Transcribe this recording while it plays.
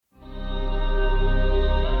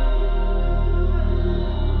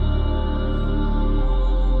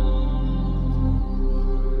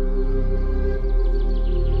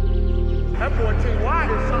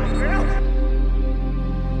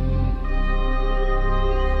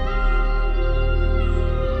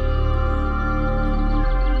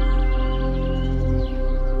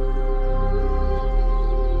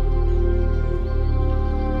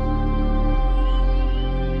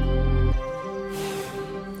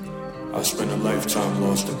I spent a lifetime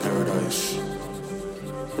lost in paradise,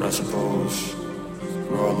 but I suppose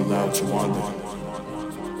we're all allowed to wander.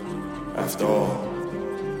 After all,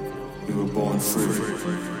 we were born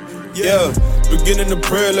free. Yeah, beginning to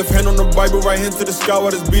prayer, left hand on the Bible, right hand to the sky while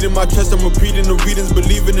it's beating my chest. I'm repeating the readings,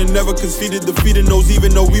 believing and never conceded, defeating those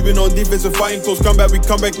even though we've been on defense and fighting close combat. We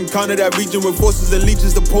come back and counter that region with forces and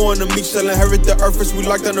legions to pour on the meat, shall inherit the earth as we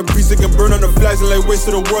lock down the precinct and burn on the flags and lay waste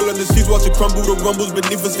to the world. And the seas watch it crumble, the rumbles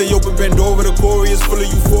beneath us, they open Pandora. The quarry is full of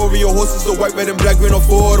euphoria, horses are white, red and black, rain on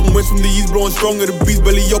four of them. Winds from the east blowing stronger, the beast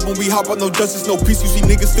belly open. We hop on no justice, no peace. You see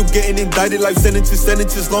niggas still getting indicted, life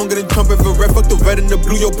sentences longer than Trump ever read. Fuck the red and the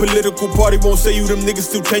blue, your political party won't say you, them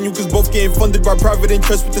niggas still chain you, cause both getting funded by private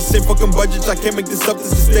interests with the same fucking budgets. I can't make this up,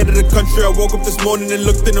 this is the state of the country. I woke up this morning and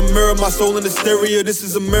looked in the mirror, my soul in the stereo. This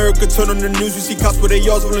is America, turn on the news, we see cops with their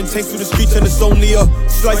yards rolling tanks through the streets, and it's only a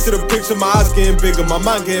slice of the picture. My eyes getting bigger, my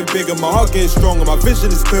mind getting bigger, my heart getting stronger, my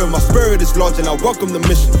vision is clear, my spirit is large, and I welcome the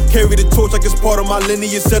mission. Carry the torch like it's part of my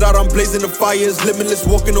lineage, set out, I'm blazing the fire, it's limitless.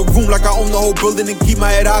 Walk in the room like I own the whole building and keep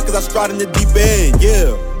my head high, cause I stride in the deep end,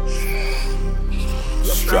 yeah.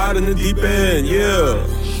 Stride in the deep end, yeah.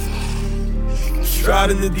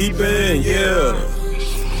 Stride in the deep end, yeah.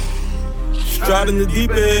 Stride in the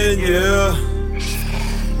deep end, yeah.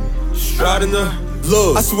 Stride in the...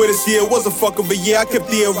 Look, I swear this year was a fuck of a year. I kept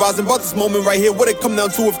theorizing about this moment right here. What it come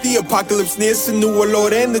down to if the apocalypse near? It's a new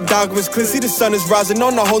world and the dogma is clear. See the sun is rising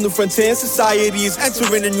on a whole new frontier, and society is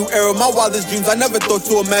entering a new era. My wildest dreams, I never thought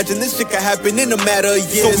to imagine this shit could happen in a matter of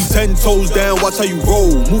years. So we 10 toes down, watch how you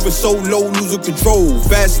roll. Moving so low, losing control.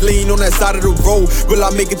 Fast lane on that side of the road. Will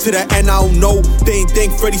I make it to the end? I don't know. They ain't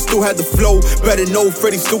think Freddie still had the flow. Better know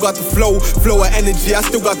Freddie still got the flow. Flow of energy, I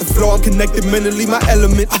still got the flow. I'm connected mentally, my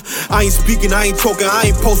element. I ain't speaking, I ain't talking,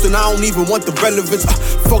 I ain't posting, I don't even want the relevance.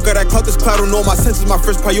 Fuck all that clout, this cloud on all my senses. My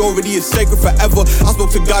first priority is sacred forever. I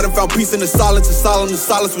spoke to God and found peace in the silence. And solemn, the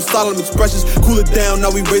silence with solemn expressions. Cool it down,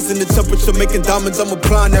 now we raising the temperature, making diamonds, I'm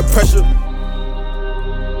applying that pressure.